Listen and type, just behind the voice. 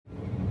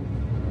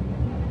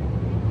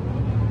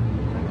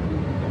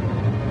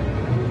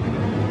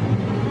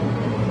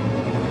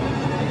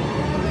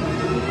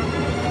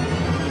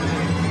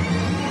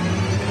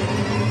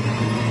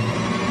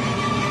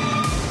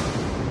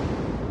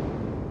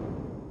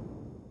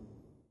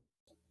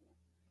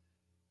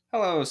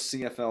Hello,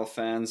 CFL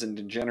fans and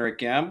degenerate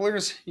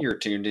gamblers. You're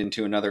tuned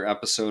into another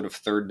episode of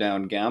Third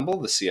Down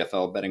Gamble, the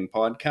CFL betting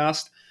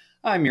podcast.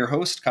 I'm your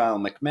host, Kyle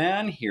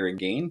McMahon, here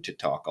again to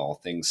talk all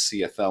things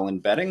CFL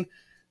and betting.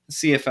 The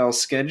CFL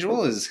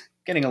schedule is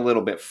getting a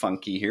little bit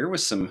funky here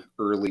with some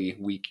early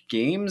week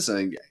games.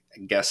 I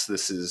guess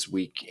this is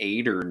week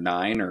 8 or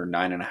 9 or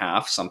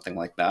 9.5, something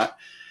like that.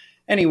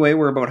 Anyway,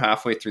 we're about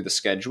halfway through the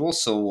schedule,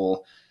 so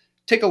we'll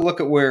take a look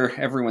at where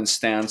everyone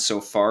stands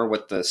so far,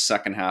 what the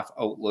second half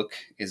outlook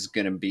is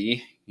going to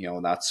be,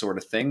 that sort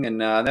of thing.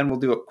 And then we'll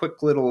do a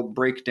quick little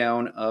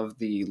breakdown of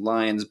the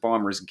Lions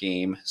Bombers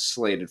game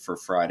slated for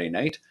Friday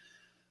night.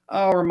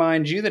 I'll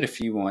remind you that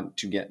if you want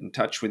to get in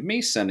touch with me,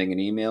 sending an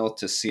email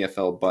to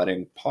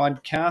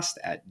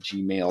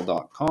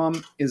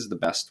cflbuttingpodcast@gmail.com is the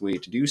best way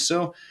to do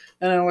so.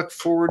 And I look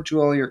forward to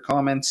all your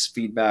comments,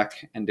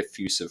 feedback, and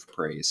effusive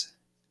praise.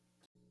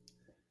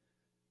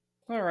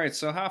 All right,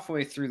 so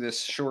halfway through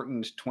this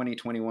shortened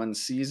 2021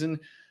 season,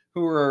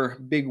 who are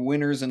big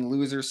winners and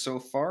losers so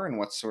far, and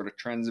what sort of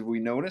trends have we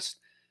noticed?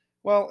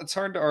 Well, it's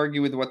hard to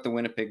argue with what the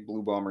Winnipeg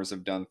Blue Bombers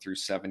have done through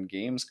 7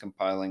 games,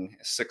 compiling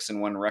a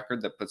 6-1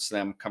 record that puts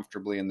them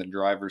comfortably in the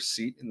driver's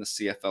seat in the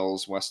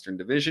CFL's Western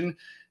Division.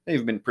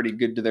 They've been pretty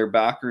good to their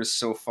backers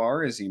so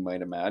far, as you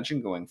might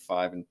imagine, going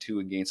 5-2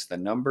 against the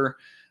number.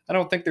 I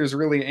don't think there's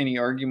really any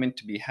argument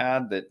to be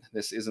had that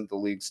this isn't the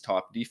league's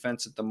top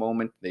defense at the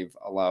moment. They've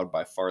allowed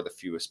by far the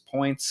fewest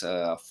points,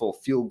 a full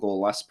field goal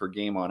less per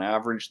game on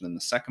average than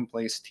the second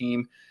place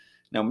team.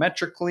 Now,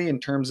 metrically, in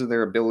terms of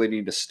their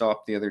ability to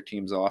stop the other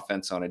team's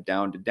offense on a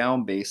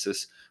down-to-down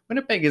basis,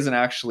 Winnipeg isn't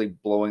actually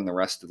blowing the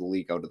rest of the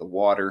league out of the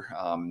water.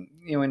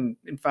 In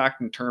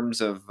fact, in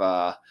terms of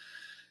the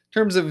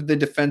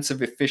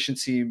defensive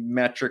efficiency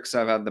metrics,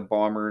 I've had the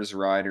Bombers,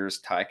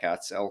 Riders,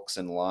 Ticats, Elks,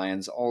 and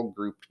Lions all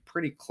grouped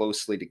pretty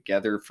closely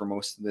together for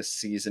most of this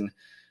season.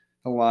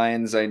 The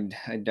Lions,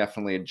 I'd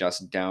definitely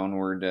adjust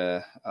downward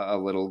a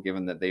little,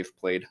 given that they've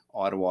played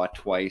Ottawa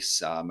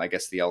twice. I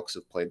guess the Elks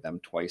have played them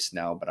twice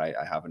now, but I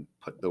haven't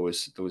put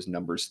those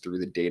numbers through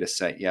the data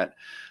set yet.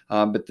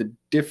 But the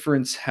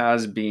difference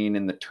has been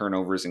in the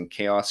turnovers and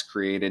chaos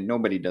created.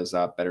 Nobody does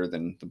that better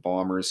than the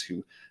Bombers,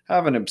 who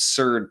have an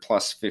absurd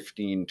plus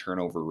 15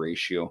 turnover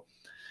ratio.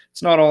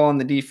 It's not all on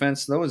the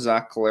defense, though.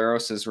 Zach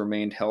Collaros has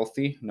remained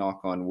healthy,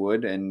 knock on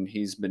wood, and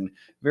he's been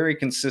very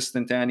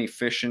consistent and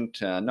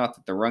efficient. Not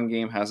that the run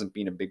game hasn't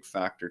been a big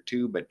factor,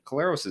 too, but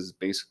Collaros has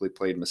basically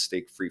played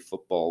mistake-free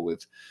football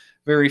with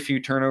very few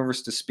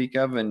turnovers to speak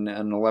of and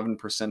an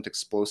 11%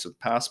 explosive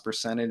pass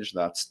percentage.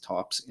 That's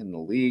tops in the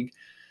league.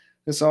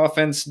 This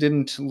offense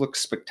didn't look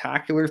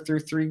spectacular through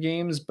 3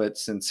 games, but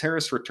since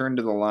Harris returned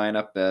to the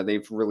lineup,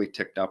 they've really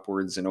ticked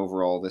upwards. And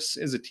overall, this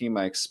is a team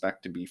I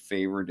expect to be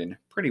favored in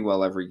pretty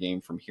well every game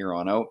from here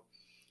on out.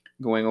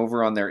 Going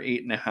over on their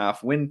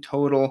 8.5 win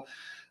total,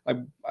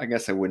 I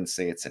guess I wouldn't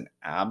say it's an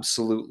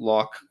absolute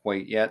lock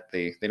quite yet.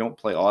 They don't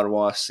play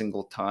Ottawa a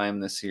single time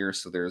this year,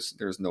 so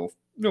there's no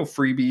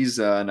freebies,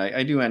 and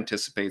I do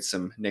anticipate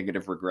some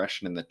negative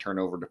regression in the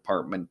turnover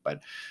department.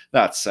 But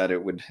that said,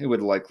 it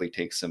would likely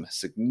take some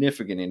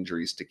significant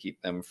injuries to keep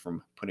them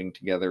from putting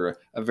together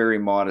a very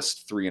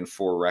modest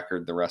 3-4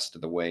 record the rest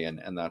of the way,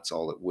 and that's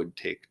all it would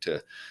take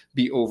to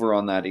be over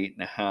on that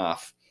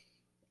 8.5.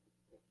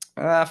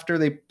 After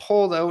they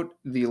pulled out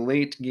the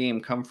late game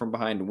come from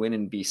behind win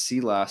in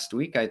BC last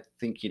week, I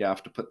think you'd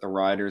have to put the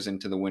Riders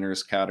into the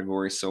winners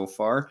category so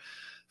far.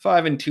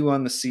 5-2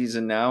 on the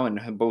season now, and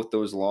both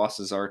those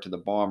losses are to the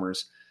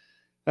Bombers.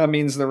 That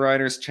means the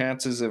Riders'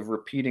 chances of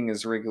repeating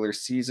as regular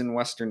season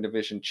Western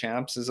Division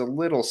champs is a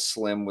little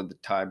slim with the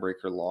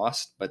tiebreaker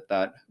lost, but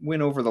that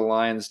win over the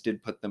Lions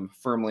did put them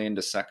firmly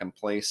into second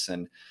place,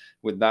 and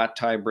with that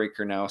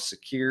tiebreaker now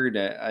secured,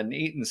 an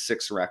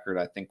 8-6 record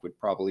I think would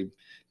probably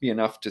be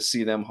enough to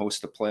see them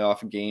host a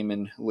playoff game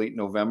in late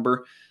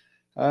November.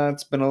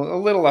 It's been a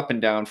little up and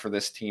down for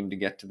this team to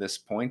get to this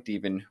point,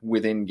 even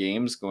within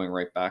games, going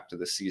right back to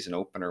the season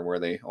opener where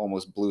they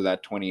almost blew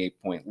that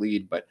 28-point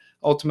lead. But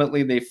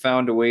ultimately, they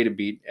found a way to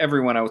beat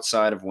everyone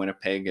outside of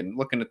Winnipeg. And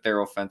looking at their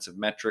offensive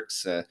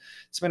metrics,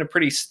 it's been a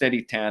pretty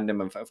steady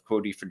tandem of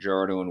Cody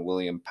Fajardo and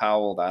William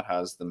Powell. That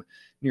has them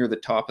near the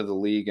top of the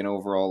league in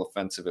overall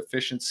offensive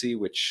efficiency,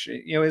 which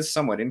is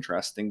somewhat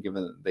interesting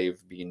given that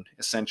they've been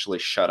essentially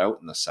shut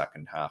out in the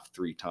second half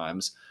 3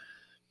 times.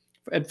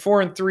 At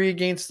 4-3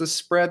 against the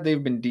spread,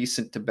 they've been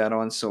decent to bet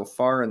on so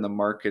far, and the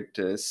market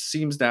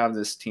seems to have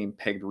this team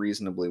pegged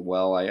reasonably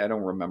well. I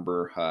don't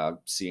remember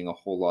seeing a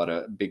whole lot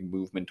of big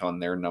movement on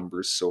their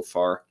numbers so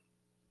far.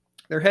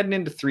 They're heading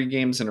into 3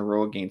 games in a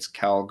row against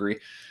Calgary.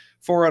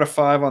 4 out of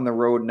 5 on the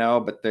road now,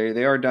 but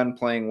they are done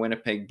playing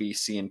Winnipeg,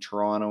 BC, and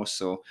Toronto,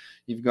 so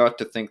you've got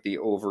to think the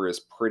over is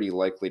pretty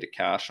likely to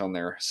cash on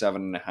their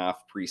 7.5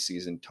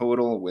 preseason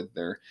total, with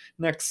their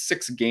next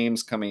 6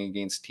 games coming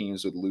against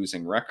teams with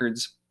losing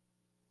records.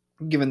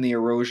 Given the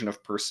erosion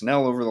of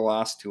personnel over the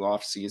last 2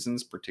 off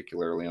seasons,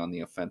 particularly on the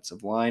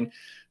offensive line,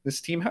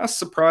 this team has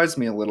surprised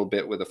me a little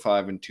bit with a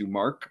 5-2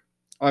 mark.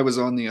 I was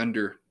on the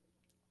under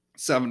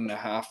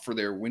 7.5 for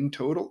their win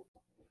total.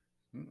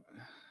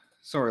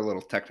 Sorry,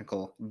 little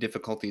technical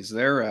difficulties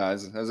there.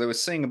 As I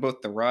was saying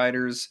about the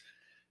Riders,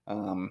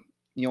 um,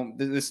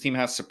 this team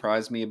has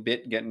surprised me a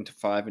bit, getting to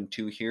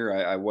 5-2 here.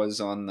 I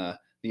was on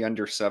the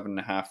under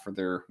 7.5 for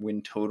their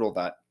win total.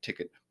 That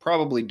ticket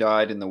probably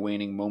died in the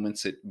waning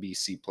moments at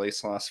BC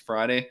Place last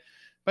Friday,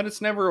 but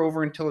it's never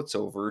over until it's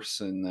over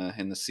in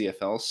the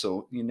CFL.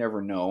 So you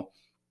never know.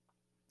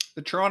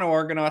 The Toronto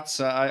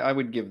Argonauts, I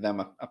would give them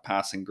a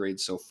passing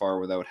grade so far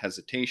without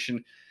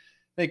hesitation.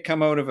 They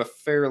come out of a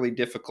fairly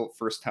difficult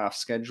first half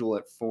schedule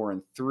at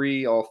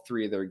 4-3. All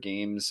three of their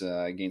games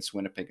against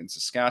Winnipeg and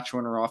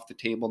Saskatchewan are off the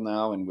table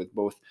now, and with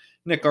both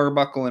Nick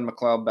Arbuckle and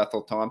McLeod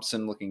Bethel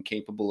Thompson looking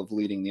capable of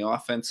leading the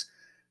offense,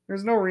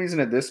 there's no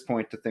reason at this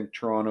point to think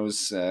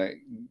Toronto's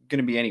going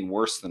to be any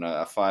worse than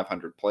a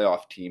 500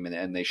 playoff team,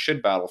 and they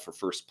should battle for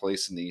first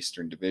place in the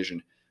Eastern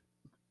Division.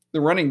 The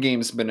running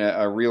game's been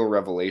a real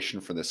revelation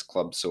for this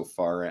club so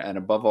far, and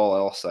above all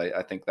else,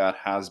 I think that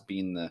has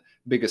been the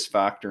biggest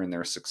factor in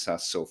their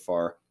success so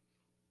far.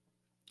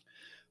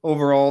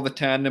 Overall, the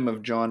tandem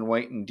of John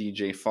White and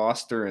DJ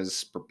Foster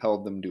has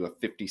propelled them to a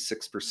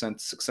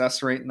 56%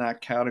 success rate in that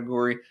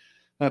category.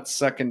 That's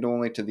second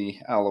only to the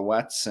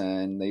Alouettes,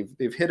 and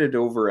they've hit it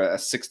over a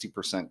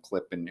 60%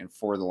 clip in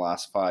 4 of the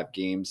last 5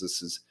 games. This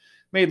has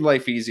made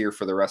life easier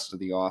for the rest of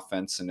the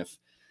offense, and if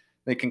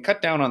they can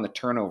cut down on the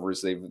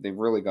turnovers, they've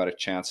really got a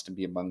chance to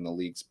be among the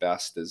league's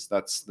best. As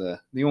that's the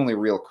only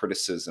real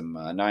criticism.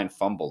 9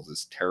 fumbles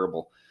is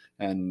terrible,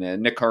 and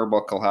Nick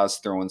Arbuckle has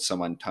thrown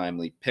some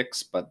untimely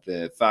picks, but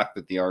the fact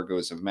that the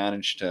Argos have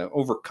managed to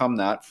overcome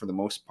that for the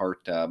most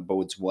part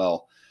bodes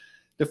well.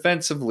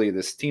 Defensively,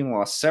 this team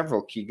lost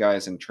several key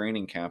guys in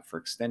training camp for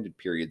extended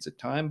periods of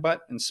time,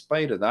 but in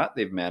spite of that,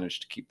 they've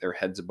managed to keep their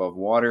heads above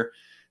water.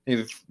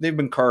 They've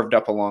been carved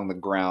up along the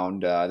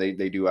ground.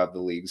 They do have the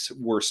league's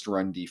worst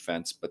run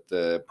defense, but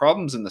the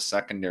problems in the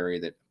secondary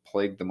that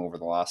plagued them over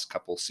the last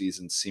couple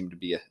seasons seem to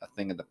be a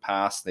thing of the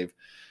past. They've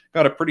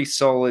got a pretty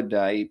solid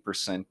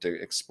 8%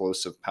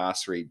 explosive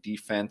pass rate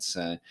defense,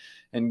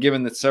 and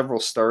given that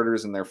several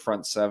starters in their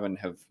front seven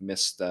have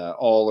missed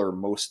all or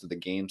most of the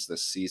games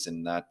this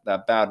season,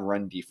 that bad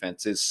run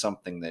defense is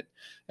something that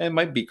it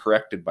might be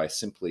corrected by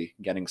simply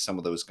getting some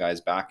of those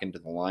guys back into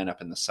the lineup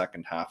in the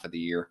second half of the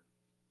year.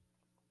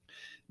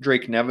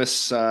 Drake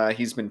Nevis,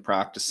 he's been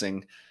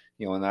practicing,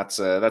 and that's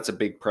a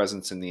big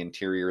presence in the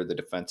interior of the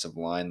defensive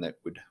line that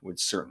would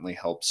certainly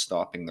help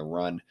stopping the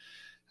run.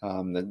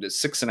 The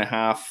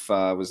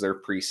 6.5 was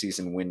their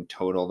preseason win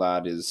total.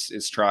 That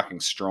is tracking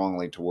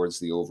strongly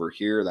towards the over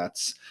here.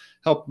 That's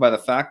helped by the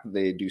fact that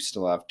they do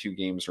still have 2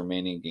 games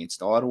remaining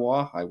against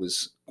Ottawa. I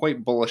was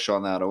quite bullish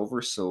on that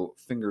over, so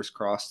fingers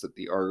crossed that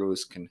the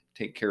Argos can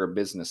take care of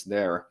business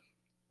there.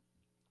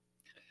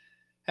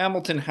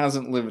 Hamilton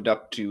hasn't lived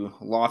up to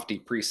lofty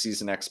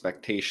preseason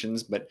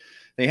expectations, but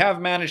they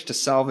have managed to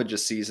salvage a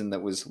season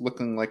that was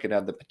looking like it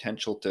had the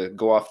potential to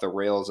go off the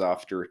rails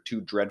after 2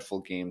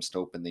 dreadful games to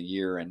open the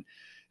year. And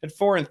at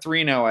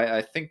 4-3 now,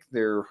 I think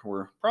there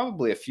were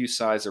probably a few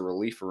sighs of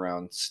relief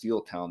around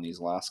Steeltown these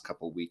last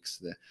couple weeks.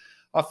 The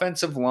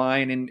offensive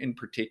line in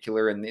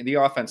particular, and the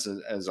offense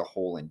as a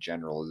whole in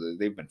general,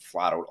 they've been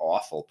flat out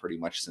awful pretty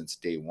much since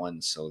day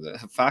one. So the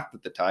fact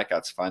that the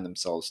Ticats find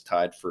themselves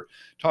tied for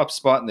top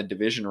spot in the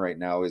division right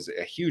now is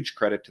a huge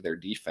credit to their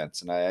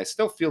defense. And I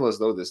still feel as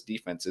though this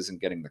defense isn't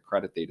getting the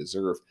credit they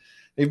deserve.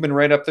 They've been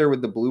right up there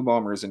with the Blue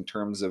Bombers in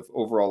terms of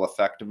overall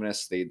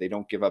effectiveness. They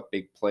don't give up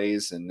big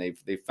plays, and they've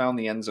found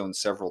the end zone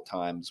several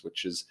times,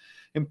 which is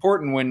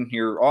important when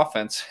your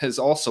offense has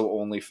also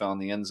only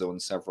found the end zone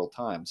several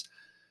times.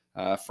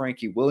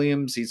 Frankie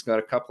Williams, he's got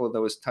a couple of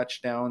those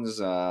touchdowns.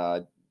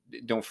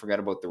 Don't forget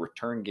about the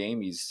return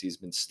game. He's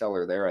been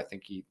stellar there. I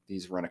think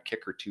he's run a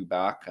kick or 2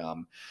 back.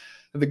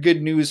 The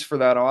good news for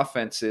that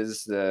offense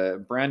is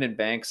Brandon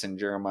Banks and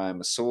Jeremiah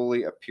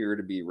Masoli appear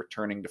to be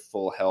returning to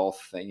full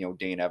health. And,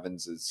 Dane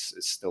Evans is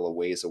still a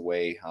ways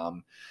away.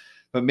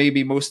 But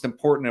maybe most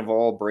important of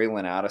all,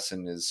 Braylon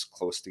Addison is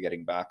close to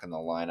getting back in the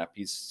lineup.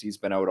 He's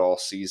been out all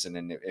season,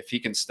 and if he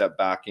can step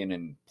back in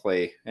and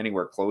play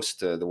anywhere close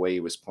to the way he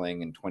was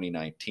playing in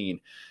 2019,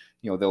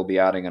 they'll be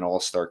adding an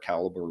all-star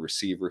caliber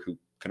receiver who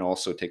can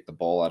also take the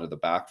ball out of the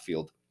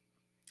backfield.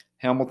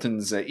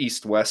 Hamilton's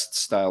east-west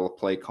style of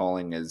play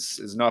calling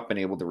has not been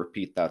able to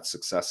repeat that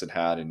success it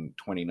had in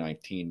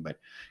 2019, but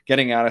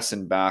getting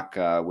Addison back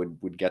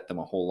would get them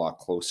a whole lot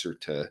closer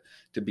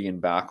to being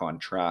back on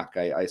track.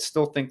 I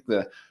still think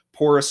the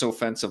porous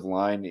offensive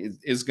line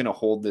is going to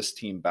hold this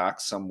team back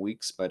some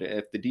weeks, but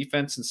if the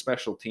defense and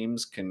special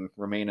teams can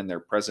remain in their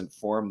present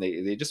form,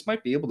 they just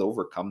might be able to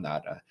overcome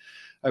that.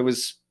 I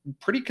was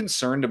pretty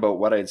concerned about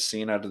what I'd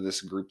seen out of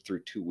this group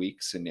through 2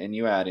 weeks, and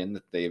you add in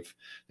that they've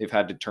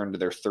had to turn to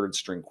their third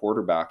string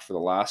quarterback for the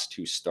last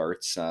 2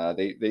 starts.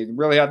 They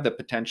really had the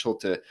potential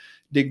to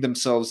dig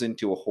themselves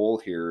into a hole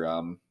here.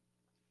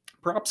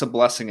 Perhaps a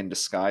blessing in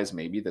disguise,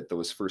 maybe, that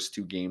those first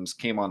 2 games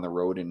came on the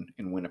road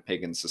in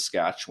Winnipeg and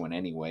Saskatchewan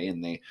anyway,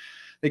 and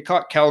they they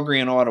caught Calgary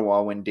and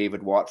Ottawa when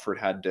David Watford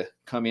had to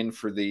come in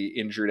for the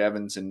injured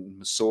Evans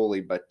and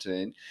Masoli. But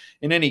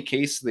in any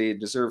case, they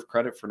deserve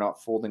credit for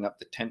not folding up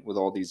the tent with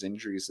all these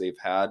injuries they've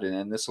had.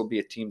 And this will be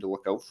a team to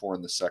look out for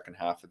in the second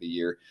half of the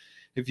year.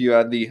 If you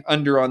had the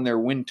under on their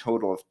win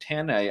total of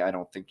 10, I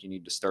don't think you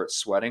need to start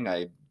sweating.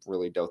 I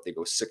really doubt they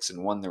go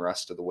 6-1 the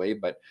rest of the way.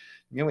 But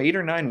 8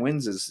 or 9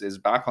 wins is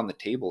back on the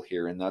table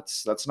here, and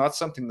that's not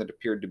something that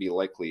appeared to be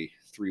likely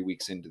 3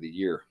 weeks into the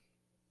year.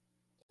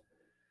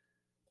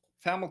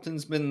 If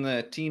Hamilton's been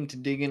the team to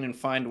dig in and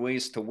find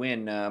ways to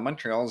win,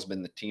 Montreal's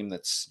been the team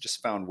that's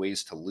just found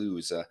ways to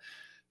lose.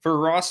 For a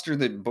roster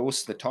that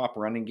boasts the top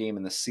running game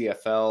in the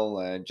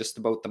CFL, just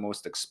about the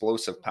most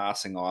explosive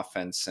passing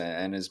offense,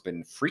 and has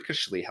been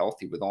freakishly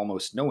healthy with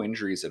almost no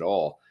injuries at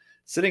all,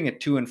 sitting at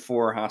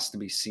 2-4 has to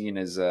be seen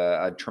as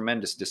a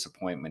tremendous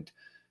disappointment.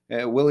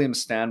 William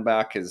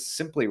Stanback has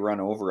simply run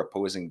over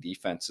opposing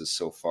defenses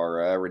so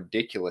far. A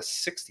ridiculous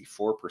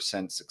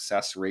 64%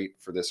 success rate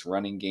for this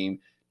running game,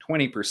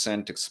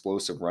 20%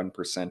 explosive run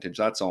percentage.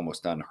 That's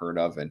almost unheard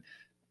of. And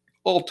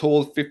all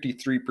told,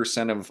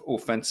 53% of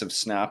offensive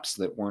snaps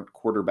that weren't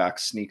quarterback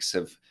sneaks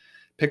have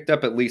picked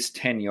up at least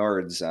 10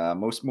 yards.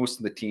 Most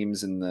of the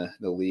teams in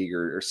the league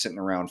are sitting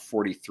around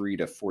 43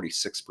 to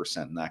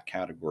 46% in that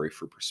category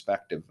for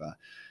perspective.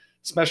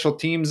 Special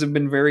teams have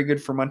been very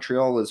good for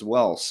Montreal as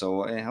well.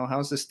 So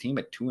how's this team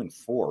at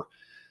 2-4?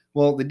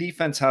 Well, the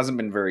defense hasn't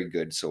been very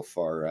good so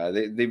far.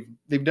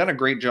 They've done a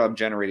great job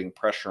generating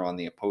pressure on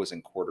the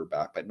opposing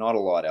quarterback, but not a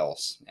lot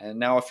else. And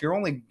now, if you're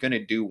only going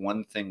to do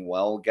one thing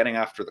well, getting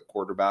after the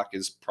quarterback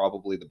is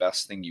probably the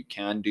best thing you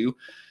can do.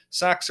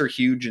 Sacks are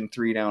huge in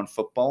 3-down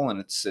football, and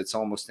it's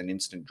almost an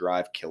instant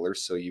drive killer.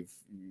 So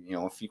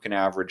if you can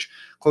average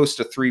close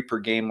to 3 per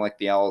game like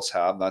the Owls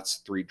have, that's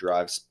 3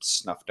 drives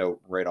snuffed out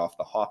right off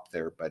the hop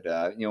there. But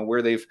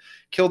where they've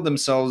killed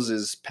themselves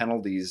is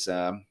penalties.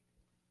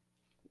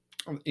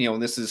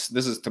 This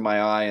is to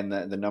my eye, and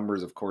the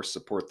numbers, of course,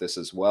 support this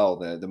as well.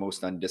 The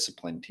most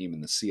undisciplined team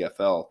in the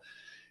CFL.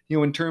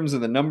 In terms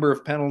of the number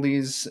of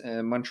penalties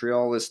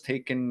Montreal has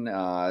taken,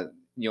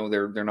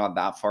 they're not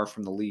that far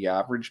from the league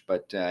average,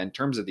 but in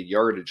terms of the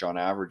yardage on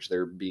average,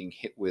 they're being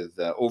hit with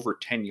over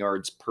 10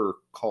 yards per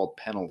called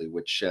penalty,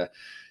 which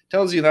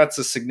tells you that's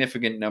a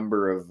significant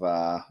number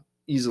of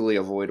easily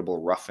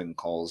avoidable roughing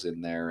calls in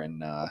there,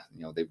 and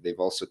they've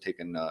also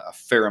taken a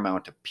fair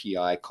amount of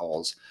PI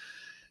calls.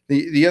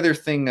 The other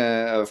thing,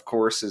 of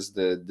course, is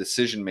the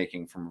decision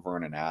making from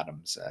Vernon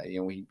Adams.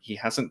 He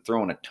hasn't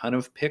thrown a ton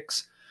of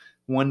picks.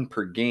 1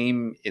 per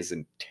game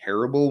isn't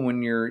terrible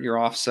when you're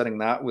offsetting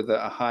that with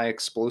a high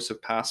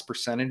explosive pass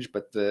percentage,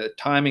 but the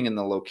timing and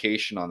the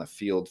location on the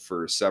field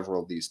for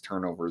several of these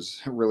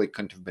turnovers really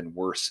couldn't have been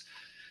worse.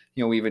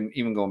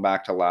 Even going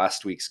back to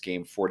last week's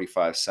game,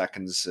 45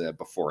 seconds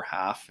before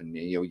half, and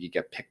you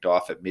get picked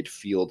off at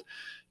midfield.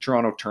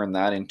 Toronto turned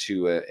that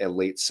into a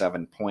late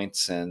 7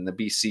 points, and the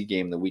BC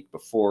game the week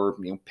before,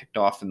 picked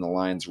off in the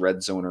Lions'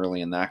 red zone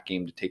early in that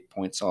game to take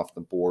points off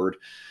the board.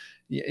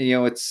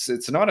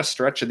 It's not a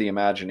stretch of the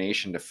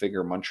imagination to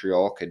figure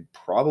Montreal could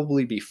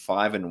probably be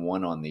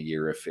 5-1 on the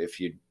year if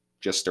you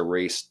just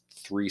erased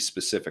 3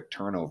 specific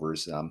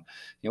turnovers.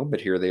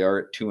 But here they are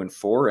at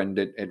 2-4, and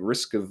at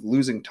risk of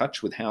losing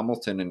touch with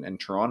Hamilton and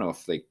Toronto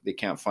if they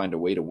can't find a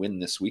way to win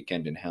this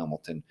weekend in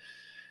Hamilton.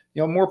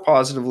 More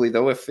positively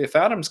though, if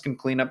Adams can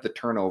clean up the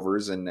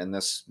turnovers and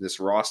this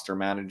roster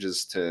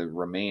manages to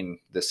remain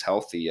this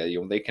healthy,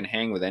 they can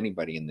hang with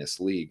anybody in this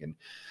league. And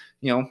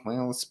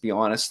let's be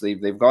honest,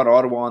 they've got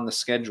Ottawa on the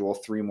schedule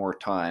 3 more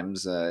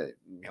times. And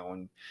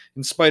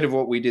in spite of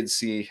what we did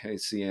see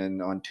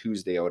on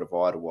Tuesday out of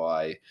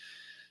Ottawa,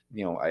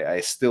 I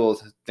still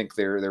think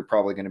they're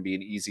probably going to be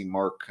an easy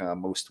mark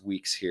most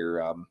weeks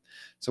here.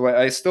 So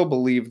I still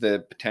believe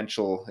the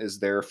potential is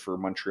there for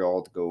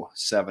Montreal to go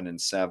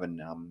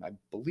 7-7. I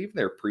believe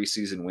their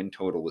preseason win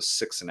total was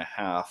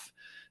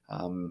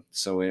 6.5.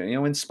 So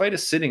in spite of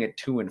sitting at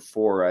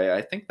 2-4,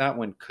 I think that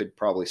one could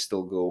probably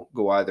still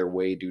go either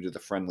way due to the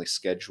friendly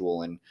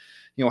schedule and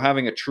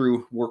having a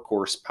true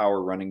workhorse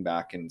power running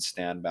back and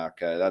Stanback.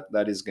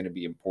 That is going to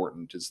be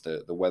important as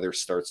the weather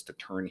starts to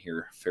turn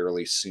here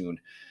fairly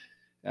soon.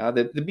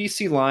 The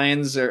BC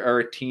Lions are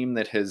a team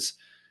that has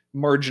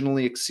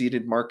marginally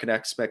exceeded market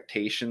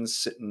expectations,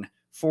 sitting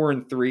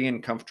 4-3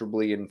 and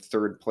comfortably in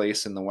 3rd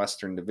place in the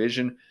Western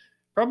Division.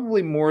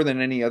 Probably more than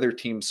any other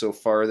team so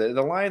far.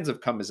 The Lions have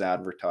come as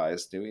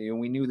advertised.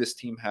 We knew this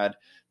team had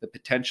the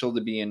potential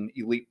to be an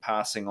elite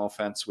passing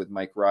offense with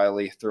Mike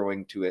Riley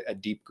throwing to a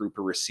deep group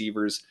of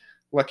receivers.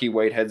 Lucky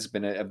Whitehead's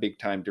been a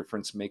big-time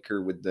difference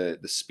maker with the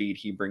speed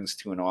he brings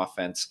to an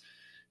offense.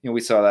 We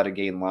saw that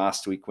again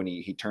last week when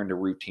he turned a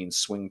routine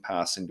swing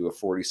pass into a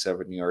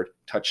 47-yard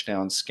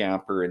touchdown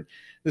scamper. And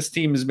this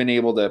team has been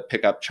able to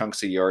pick up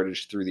chunks of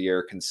yardage through the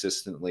air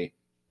consistently.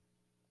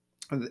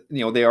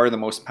 They are the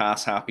most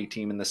pass-happy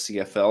team in the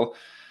CFL,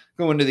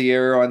 going to the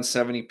air on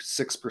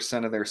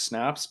 76% of their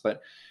snaps.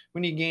 But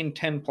when you gain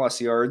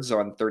 10-plus yards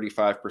on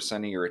 35%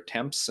 of your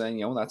attempts,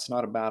 that's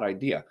not a bad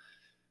idea.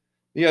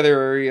 The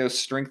other area of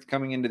strength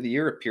coming into the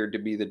year appeared to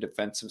be the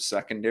defensive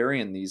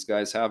secondary, and these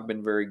guys have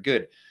been very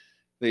good.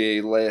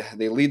 They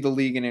lead the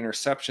league in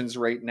interceptions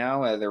right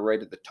now. They're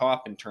right at the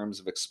top in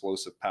terms of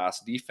explosive pass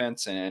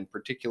defense, and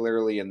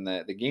particularly in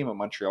the game at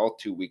Montreal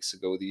 2 weeks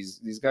ago, these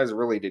guys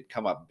really did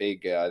come up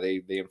big.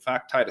 They in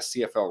fact tied a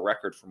CFL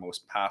record for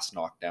most pass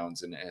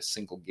knockdowns in a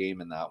single game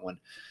in that one.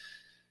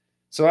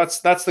 So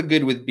that's the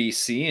good with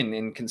BC,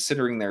 and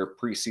considering their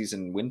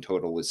preseason win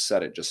total was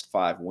set at just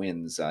 5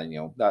 wins,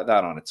 that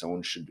on its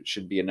own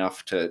should be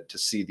enough to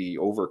see the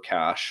over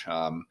cash.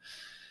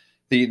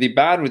 The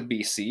bad with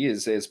BC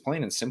is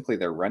plain and simply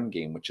their run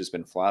game, which has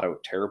been flat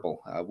out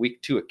terrible.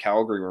 Week 2 at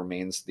Calgary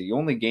remains the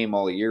only game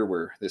all year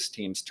where this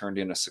team's turned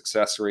in a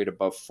success rate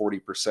above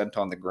 40%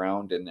 on the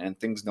ground, and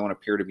things don't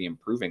appear to be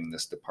improving in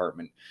this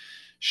department.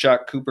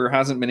 Shaq Cooper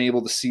hasn't been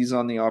able to seize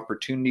on the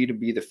opportunity to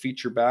be the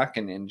feature back,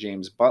 and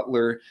James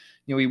Butler,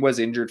 he was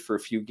injured for a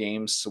few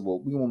games,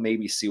 so we will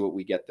maybe see what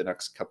we get the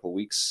next couple of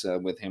weeks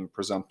with him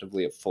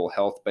presumptively at full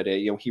health. But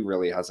he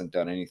really hasn't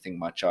done anything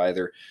much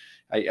either.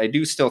 I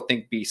do still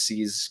think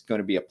BC is going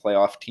to be a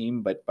playoff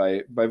team, but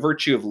by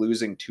virtue of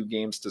losing 2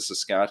 games to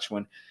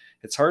Saskatchewan,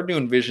 it's hard to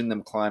envision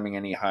them climbing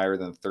any higher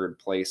than third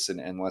place,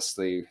 unless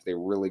they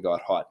really got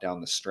hot down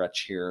the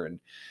stretch here. And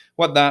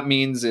what that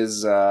means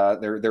is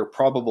their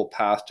probable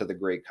path to the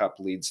Grey Cup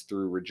leads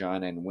through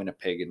Regina and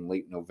Winnipeg in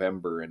late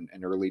November and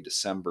early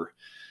December,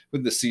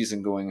 with the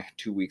season going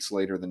 2 weeks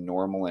later than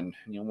normal. And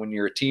when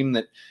you're a team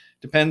that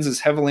depends as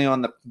heavily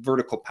on the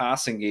vertical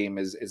passing game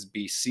as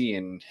BC,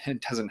 and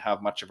it doesn't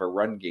have much of a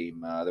run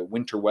game, the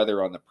winter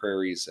weather on the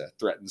prairies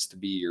threatens to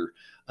be your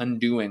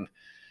undoing.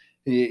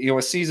 A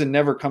season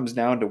never comes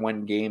down to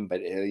one game, but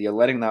you're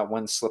letting that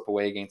one slip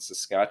away against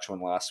Saskatchewan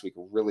last week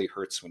really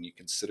hurts when you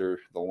consider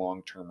the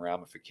long-term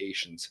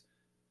ramifications.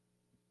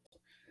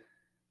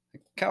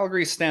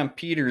 Calgary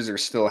Stampeders are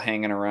still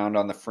hanging around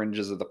on the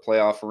fringes of the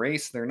playoff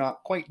race. They're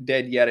not quite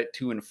dead yet at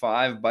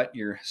 2-5, but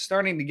you're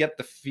starting to get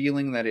the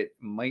feeling that it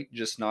might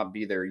just not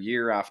be their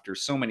year after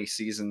so many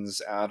seasons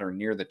at or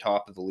near the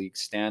top of the league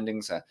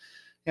standings.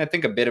 I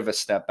think a bit of a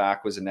step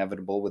back was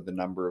inevitable with the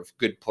number of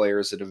good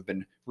players that have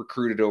been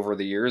recruited over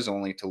the years,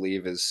 only to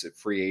leave as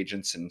free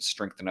agents and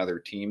strengthen other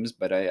teams.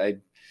 But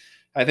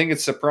I think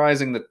it's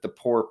surprising that the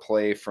poor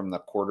play from the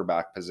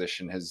quarterback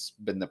position has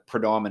been the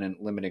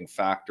predominant limiting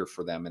factor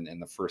for them in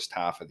the first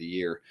half of the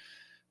year.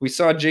 We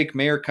saw Jake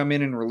Mayer come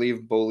in and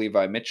relieve Bo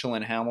Levi Mitchell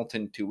in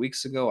Hamilton 2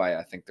 weeks ago.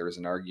 I think there's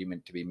an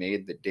argument to be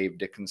made that Dave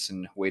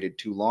Dickenson waited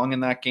too long in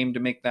that game to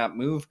make that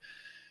move.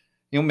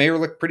 Mayer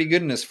looked pretty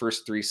good in his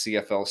first 3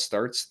 CFL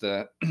starts.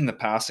 The the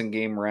passing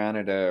game ran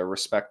at a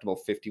respectable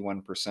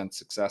 51%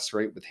 success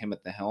rate with him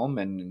at the helm,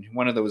 and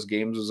one of those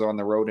games was on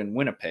the road in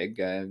Winnipeg.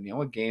 A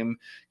game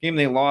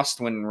they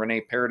lost when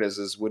Rene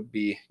Paredes's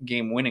would-be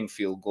game-winning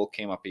field goal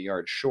came up a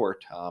yard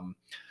short.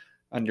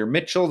 Under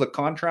Mitchell, the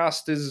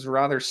contrast is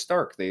rather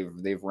stark.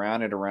 They've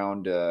ran it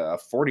around a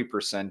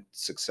 40%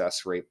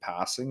 success rate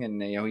passing,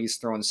 and he's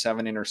thrown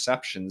 7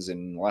 interceptions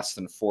in less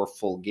than 4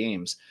 full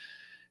games.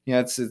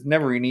 It's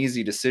never an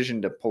easy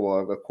decision to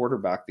pull a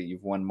quarterback that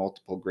you've won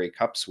multiple Grey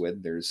Cups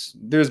with. There's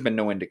been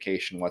no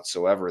indication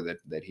whatsoever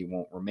that he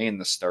won't remain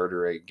the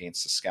starter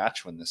against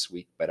Saskatchewan this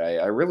week. But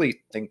I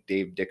really think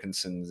Dave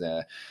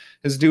Dickenson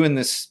is doing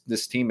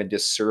this team a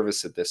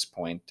disservice at this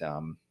point.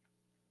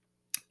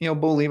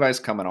 Bo Levi's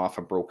coming off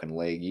a broken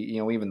leg.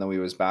 Even though he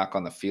was back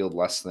on the field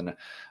less than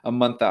a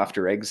month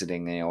after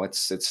exiting,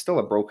 it's still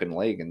a broken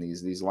leg, and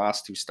these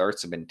last 2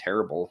 starts have been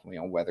terrible.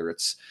 Whether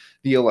it's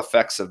the ill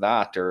effects of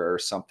that or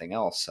something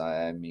else.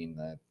 I mean,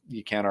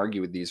 you can't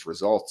argue with these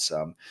results.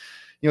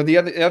 The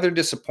other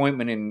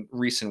disappointment in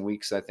recent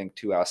weeks, I think,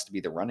 too, has to be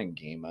the running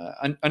game.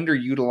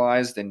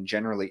 Underutilized and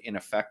generally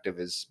ineffective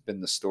has been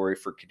the story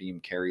for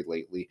Kadeem Carey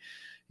lately.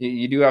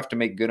 You do have to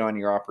make good on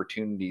your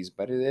opportunities,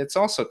 but it's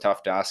also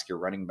tough to ask your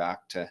running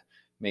back to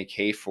make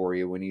hay for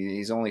you when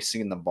he's only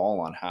seeing the ball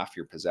on half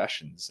your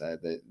possessions.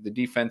 The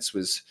defense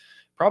was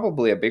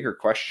probably a bigger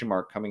question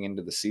mark coming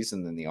into the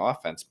season than the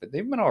offense, but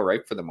they've been all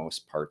right for the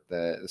most part.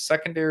 The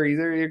secondary,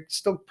 they're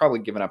still probably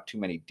giving up too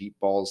many deep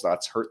balls.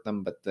 That's hurt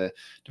them, but the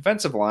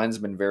defensive line's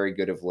been very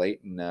good of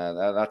late, and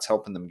that's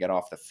helping them get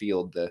off the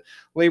field. The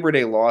Labor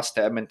Day loss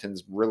to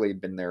Edmonton's really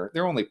been their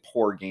only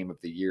poor game of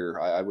the year,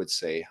 I would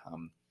say.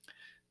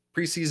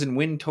 Preseason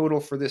win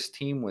total for this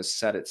team was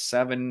set at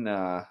 7.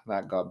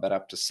 That got bet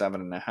up to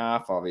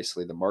 7.5.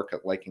 Obviously, the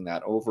market liking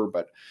that over,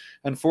 but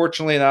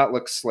unfortunately, that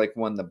looks like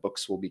one the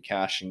books will be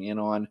cashing in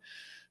on.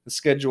 The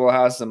schedule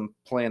has them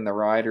playing the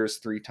Riders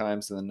 3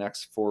 times in the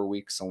next 4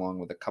 weeks, along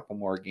with a couple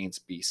more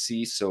against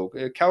BC. So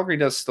Calgary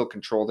does still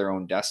control their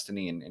own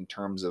destiny in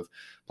terms of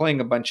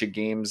playing a bunch of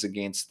games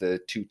against the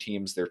 2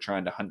 teams they're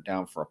trying to hunt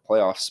down for a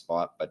playoff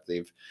spot. But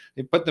they've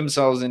put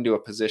themselves into a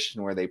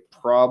position where they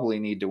probably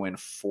need to win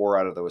 4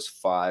 out of those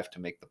 5 to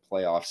make the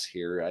playoffs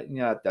here.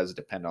 It does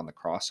depend on the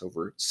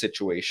crossover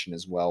situation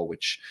as well,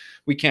 which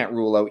we can't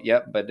rule out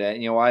yet. But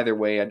either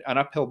way, an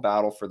uphill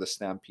battle for the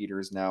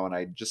Stampeders now, and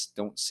I just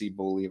don't see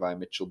Bo Levi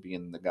Mitchell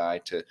being the guy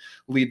to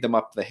lead them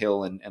up the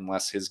hill,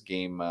 unless his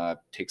game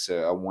takes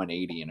a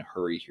 180 in a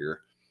hurry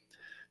here.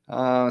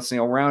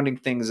 So, rounding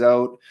things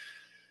out,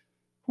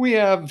 we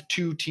have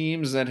two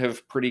teams that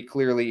have pretty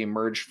clearly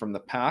emerged from the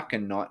pack,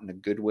 and not in a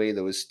good way.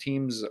 Those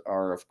teams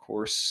are, of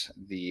course,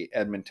 the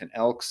Edmonton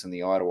Elks and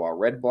the Ottawa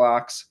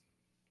Redblacks.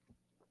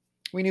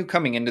 We knew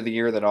coming into the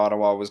year that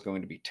Ottawa was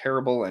going to be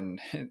terrible, and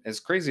as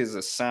crazy as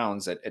this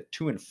sounds, at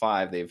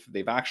 2-5,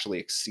 they've actually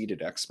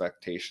exceeded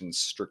expectations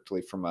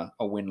strictly from a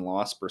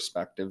win-loss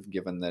perspective,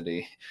 given that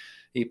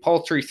a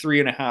paltry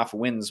 3.5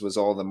 wins was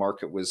all the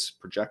market was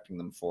projecting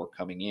them for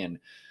coming in.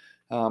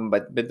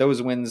 But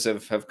those wins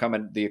have come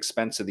at the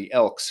expense of the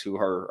Elks, who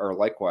are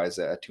likewise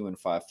a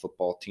 2-5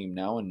 football team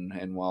now.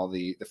 And while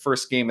the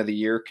first game of the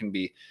year can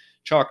be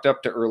chalked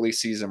up to early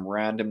season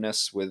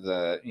randomness, with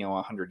a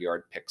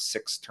 100-yard pick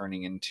six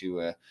turning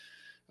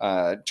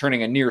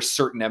a near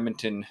certain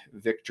Edmonton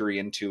victory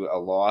into a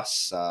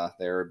loss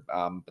there.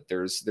 But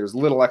there's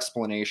little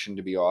explanation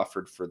to be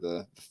offered for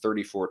the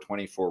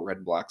 34-24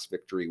 Red Blacks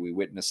victory we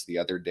witnessed the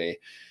other day.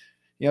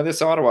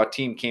 This Ottawa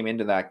team came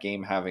into that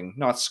game having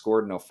not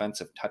scored an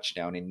offensive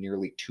touchdown in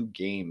nearly 2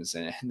 games,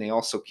 and they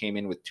also came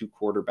in with 2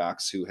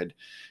 quarterbacks who had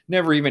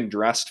never even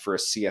dressed for a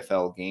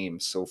CFL game.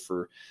 So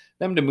for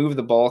them to move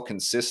the ball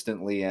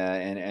consistently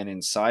and in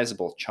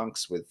sizable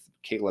chunks, with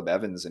Caleb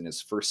Evans in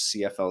his first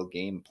CFL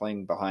game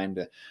playing behind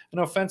an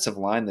offensive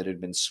line that had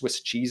been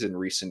Swiss cheese in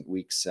recent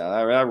weeks,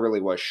 that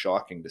really was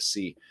shocking to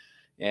see.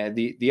 And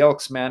the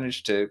Elks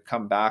managed to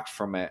come back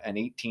from an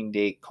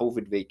 18-day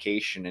COVID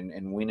vacation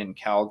and win in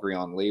Calgary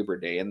on Labor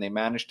Day. And they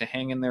managed to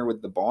hang in there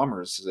with the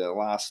Bombers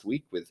last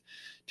week, with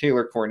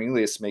Taylor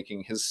Cornelius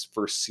making his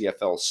first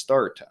CFL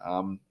start.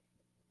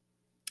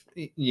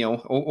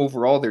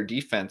 Overall, their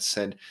defense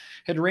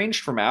had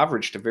ranged from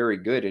average to very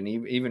good. And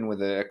even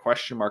with a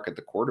question mark at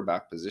the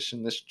quarterback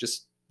position, this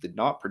just did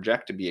not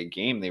project to be a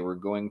game they were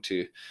going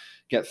to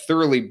get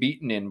thoroughly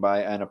beaten in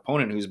by an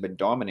opponent who's been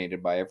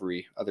dominated by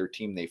every other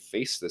team they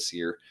faced this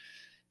year.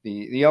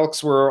 The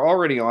Elks were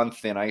already on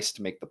thin ice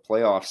to make the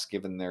playoffs,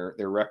 given their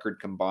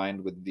record,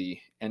 combined with the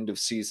end of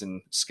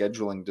season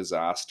scheduling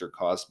disaster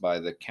caused by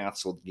the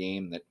canceled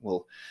game that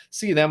will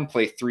see them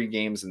play 3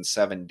 games in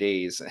 7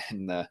 days.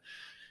 And the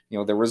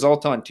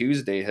result on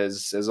Tuesday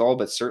has all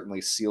but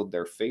certainly sealed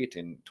their fate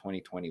in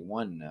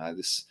 2021.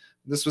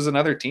 This was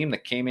another team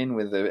that came in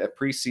with a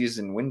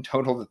preseason win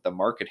total that the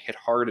market hit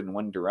hard in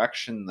one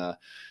direction. The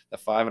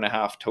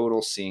 5.5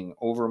 total, seeing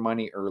over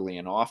money early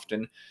and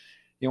often.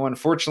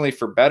 Unfortunately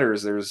for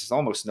bettors, there's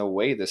almost no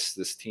way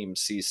this team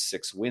sees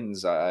 6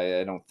 wins.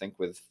 I don't think,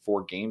 with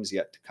 4 games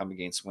yet to come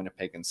against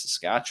Winnipeg and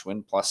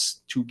Saskatchewan,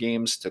 plus 2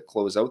 games to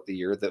close out the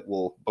year that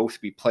will both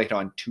be played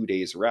on 2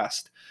 days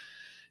rest.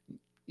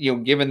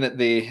 Given that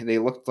they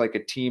looked like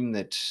a team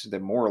that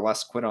more or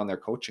less quit on their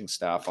coaching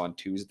staff on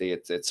Tuesday,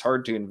 it's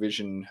hard to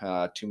envision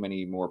too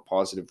many more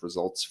positive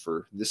results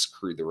for this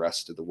crew the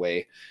rest of the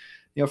way.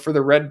 For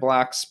the Red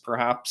Blacks,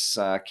 perhaps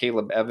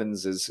Caleb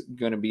Evans is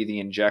going to be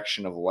the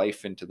injection of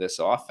life into this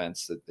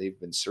offense that they've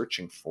been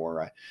searching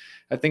for.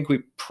 I think we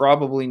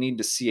probably need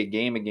to see a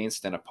game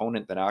against an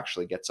opponent that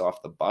actually gets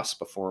off the bus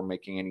before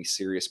making any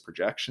serious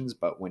projections.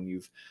 But when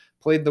you've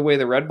played the way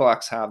the Red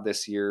Blacks have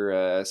this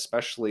year,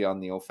 especially on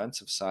the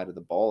offensive side of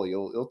the ball,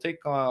 you'll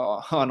take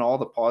on all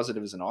the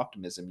positives and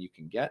optimism you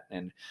can get.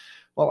 And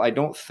well, I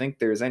don't think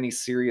there's any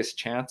serious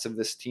chance of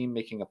this team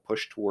making a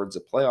push towards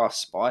a playoff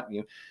spot.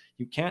 You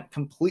can't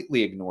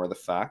completely ignore the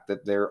fact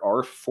that there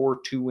are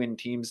 4 2-win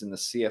teams in the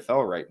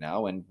CFL right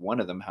now, and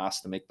one of them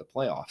has to make the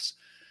playoffs.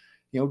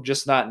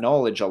 Just that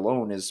knowledge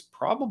alone is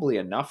probably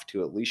enough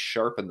to at least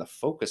sharpen the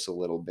focus a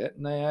little bit.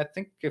 And I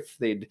think if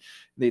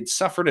they'd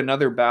suffered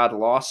another bad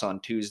loss on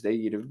Tuesday,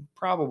 you'd have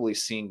probably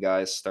seen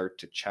guys start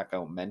to check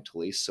out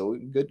mentally. So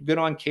good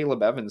on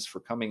Caleb Evans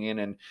for coming in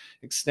and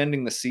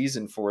extending the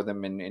season for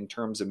them in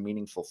terms of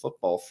meaningful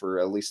football for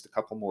at least a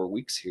couple more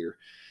weeks here.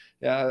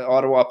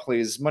 Ottawa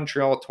plays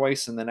Montreal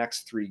twice in the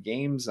next 3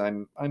 games.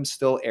 I'm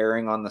still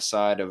erring on the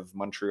side of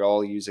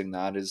Montreal, using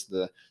that as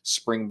the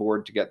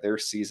springboard to get their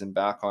season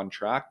back on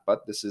track.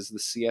 But this is the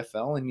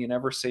CFL, and you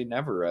never say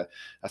never.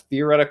 A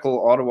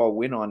theoretical Ottawa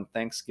win on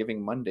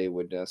Thanksgiving Monday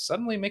would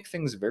suddenly make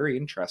things very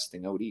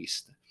interesting out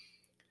east.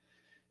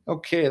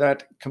 Okay,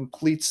 that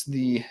completes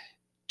the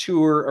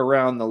tour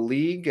around the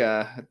league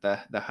at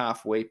the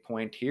halfway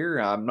point here.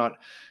 I'm not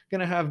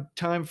going to have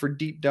time for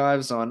deep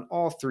dives on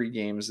all 3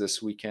 games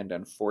this weekend,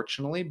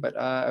 unfortunately, but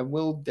I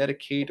will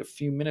dedicate a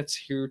few minutes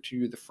here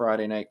to the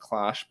Friday night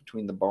clash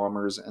between the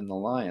Bombers and the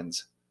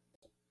Lions.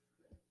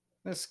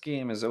 This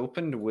game is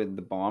opened with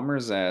the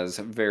Bombers as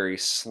very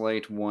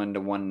slight 1 to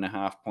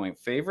 1.5 point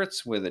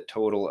favorites, with a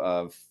total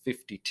of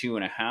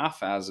 52.5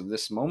 as of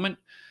this moment.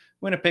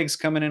 Winnipeg's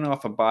coming in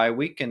off a bye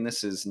week, and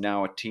this is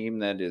now a team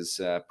that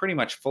is pretty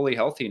much fully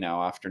healthy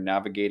now after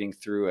navigating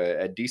through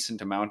a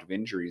decent amount of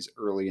injuries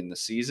early in the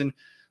season.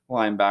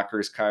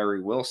 linebackers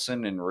Kyrie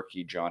Wilson and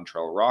rookie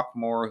Jontrell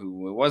Rockmore,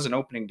 who was an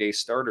opening day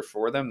starter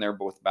for them. They're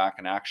both back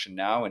in action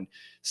now, and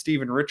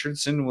Steven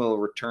Richardson will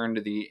return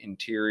to the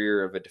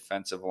interior of a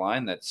defensive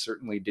line that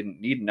certainly didn't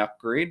need an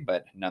upgrade,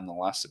 but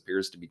nonetheless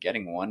appears to be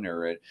getting one,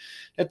 or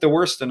at the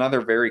worst,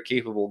 another very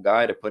capable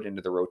guy to put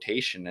into the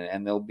rotation,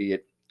 and they'll be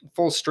at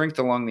full strength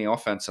along the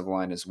offensive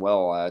line as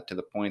well, to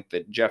the point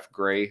that Jeff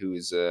Gray,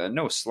 who's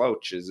no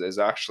slouch, is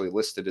actually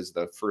listed as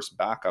the first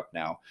backup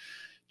now.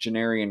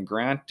 Janarian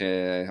Grant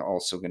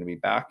also going to be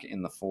back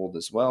in the fold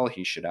as well.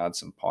 He should add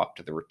some pop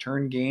to the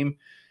return game.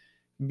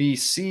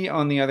 BC,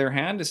 on the other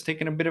hand, has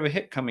taken a bit of a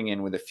hit coming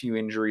in with a few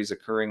injuries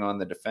occurring on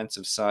the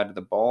defensive side of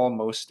the ball.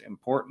 Most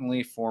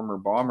importantly, former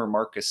Bomber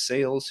Marcus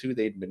Sayles, who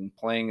they'd been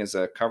playing as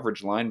a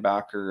coverage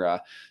linebacker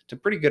to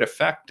pretty good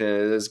effect,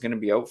 is going to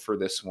be out for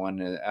this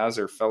one, as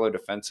are fellow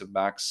defensive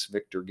backs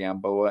Victor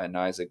Gamboa and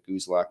Isaac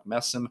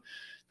Guzlak-Messam.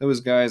 Those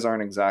guys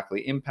aren't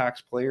exactly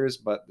impact players,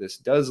 but this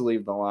does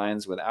leave the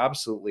Lions with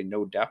absolutely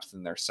no depth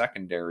in their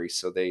secondary,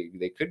 so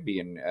they could be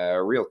in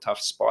a real tough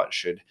spot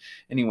should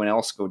anyone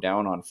else go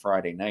down on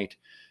Friday night.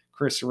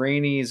 Chris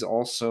Rainey is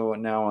also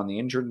now on the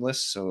injured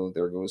list, so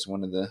there goes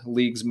one of the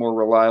league's more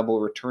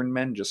reliable return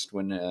men just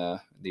when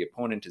the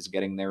opponent is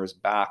getting theirs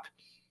back.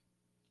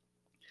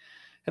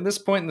 At this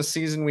point in the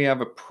season, we have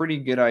a pretty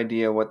good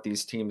idea what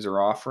these teams are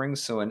offering,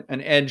 so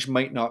an edge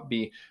might not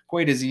be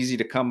quite as easy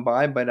to come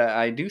by, but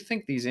I do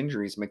think these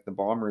injuries make the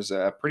Bombers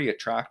a pretty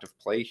attractive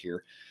play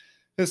here.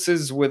 This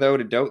is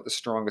without a doubt the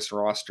strongest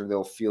roster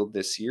they'll field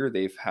this year.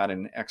 They've had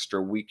an extra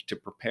week to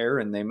prepare,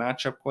 and they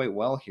match up quite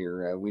well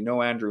here. We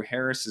know Andrew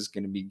Harris is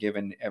going to be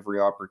given every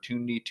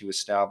opportunity to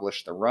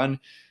establish the run,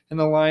 and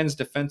the Lions'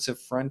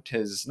 defensive front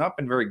has not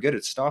been very good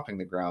at stopping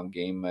the ground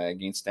game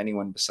against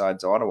anyone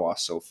besides Ottawa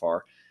so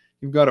far.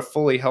 You've got a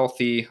fully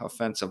healthy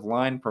offensive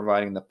line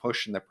providing the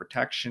push and the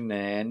protection,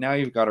 and now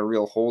you've got a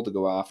real hole to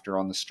go after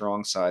on the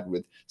strong side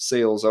with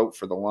Sayles out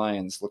for the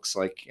Lions. Looks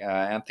like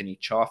Anthony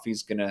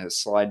Chaffee's going to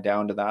slide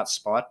down to that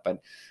spot, but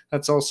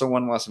that's also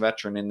one less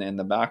veteran in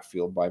the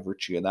backfield by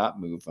virtue of that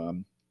move. I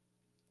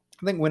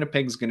think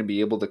Winnipeg's going to be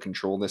able to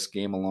control this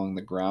game along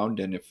the ground,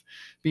 and if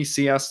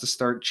BC has to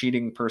start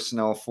cheating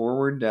personnel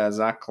forward,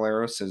 Zach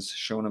Collaros has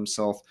shown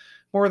himself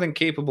more than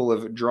capable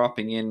of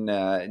dropping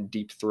in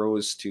deep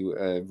throws to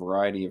a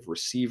variety of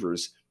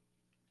receivers.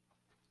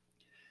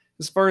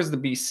 As far as the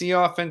BC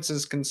offense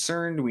is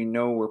concerned, we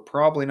know we're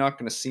probably not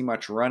going to see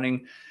much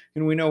running,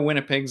 and we know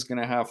Winnipeg's going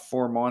to have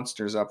four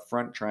monsters up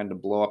front trying to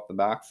blow up the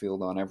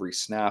backfield on every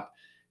snap.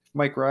 If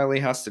Mike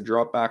Riley has to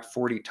drop back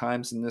 40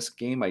 times in this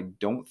game, I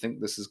don't think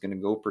this is going to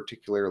go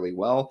particularly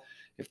well.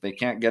 If they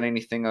can't get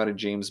anything out of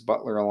James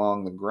Butler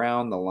along the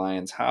ground, the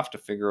Lions have to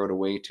figure out a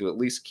way to at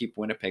least keep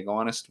Winnipeg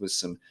honest with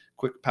some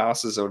quick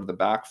passes out of the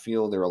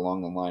backfield or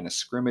along the line of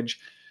scrimmage.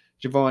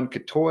 Javon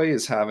Katoy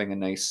is having a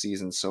nice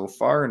season so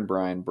far, and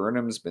Brian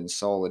Burnham's been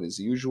solid as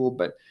usual,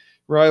 but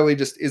Riley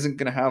just isn't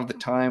going to have the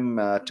time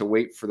to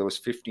wait for those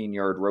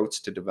 15-yard routes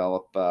to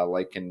develop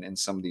like in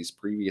some of these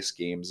previous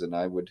games, and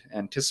I would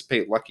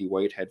anticipate Lucky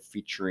Whitehead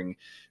featuring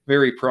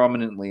very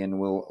prominently, and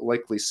we'll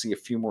likely see a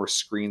few more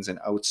screens and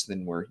outs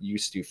than we're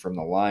used to from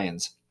the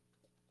Lions.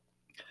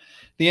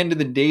 At the end of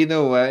the day,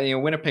 though,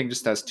 Winnipeg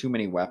just has too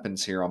many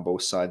weapons here on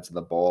both sides of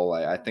the ball.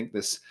 I think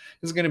this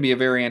is going to be a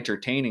very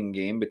entertaining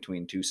game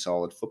between two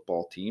solid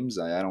football teams.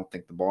 I don't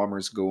think the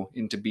Bombers go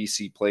into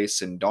BC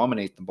Place and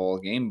dominate the ball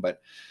game,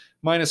 but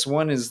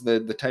 -1 is the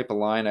type of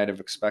line I'd have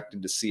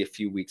expected to see a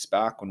few weeks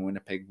back when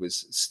Winnipeg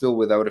was still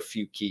without a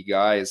few key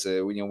guys.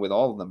 With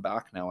all of them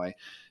back now, I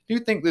do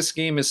think this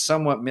game is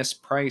somewhat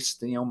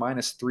mispriced.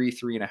 -3,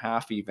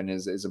 3.5 even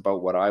is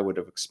about what I would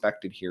have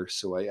expected here.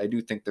 So I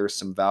do think there's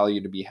some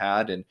value to be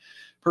had. And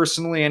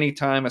personally,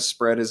 anytime a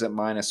spread is at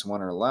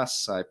 -1 or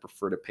less, I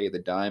prefer to pay the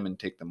dime and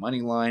take the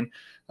money line.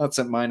 That's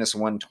at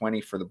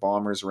 -120 for the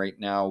Bombers right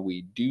now.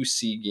 We do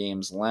see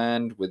games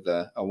land with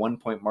a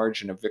 1-point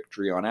margin of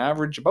victory on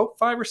average about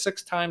 5 or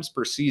 6 times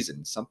per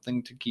season,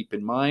 something to keep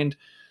in mind.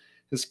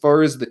 As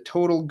far as the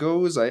total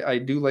goes, I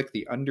do like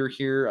the under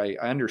here. I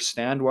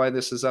understand why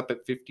this is up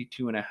at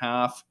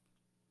 52.5.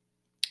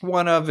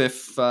 One of,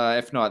 if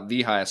not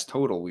the highest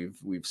total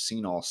we've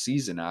seen all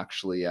season,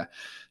 actually.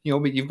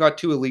 But you've got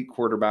two elite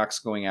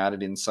quarterbacks going at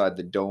it inside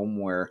the dome,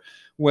 where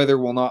weather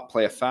will not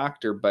play a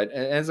factor. But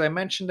as I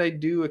mentioned, I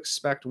do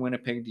expect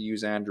Winnipeg to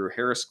use Andrew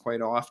Harris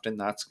quite often.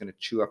 That's going to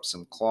chew up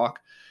some clock.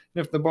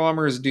 And if the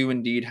Bombers do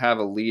indeed have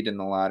a lead in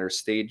the latter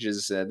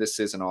stages, this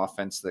is an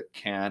offense that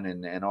can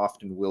and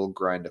often will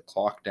grind a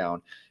clock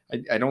down.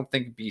 I don't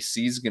think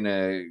BC's going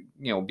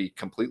to, be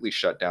completely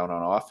shut down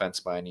on offense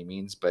by any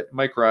means, but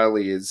Mike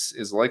Riley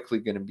is likely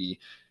going to be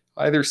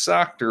either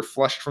sacked or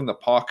flushed from the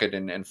pocket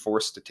and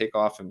forced to take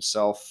off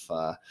himself,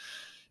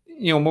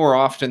 more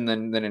often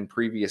than in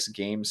previous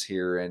games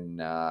here. And,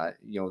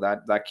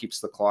 that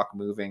keeps the clock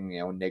moving.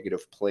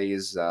 Negative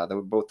plays,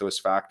 both those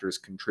factors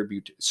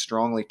contribute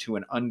strongly to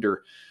an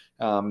under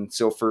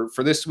So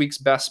for this week's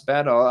best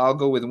bet, I'll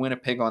go with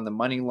Winnipeg on the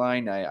money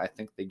line. I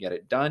think they get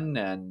it done,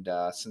 and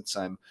since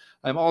I'm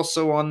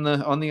also on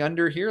the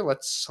under here,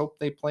 let's hope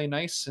they play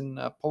nice and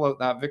pull out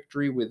that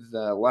victory with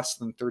less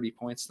than 30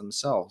 points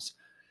themselves.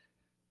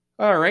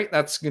 All right,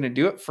 that's going to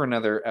do it for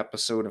another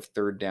episode of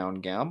Third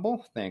Down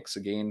Gamble. Thanks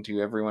again to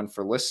everyone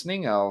for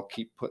listening. I'll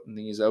keep putting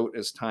these out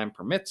as time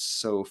permits.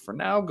 So for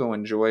now, go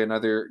enjoy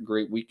another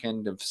great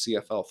weekend of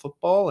CFL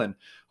football, and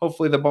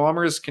hopefully the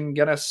Bombers can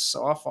get us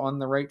off on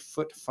the right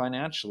foot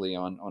financially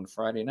on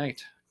Friday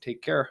night.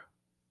 Take care.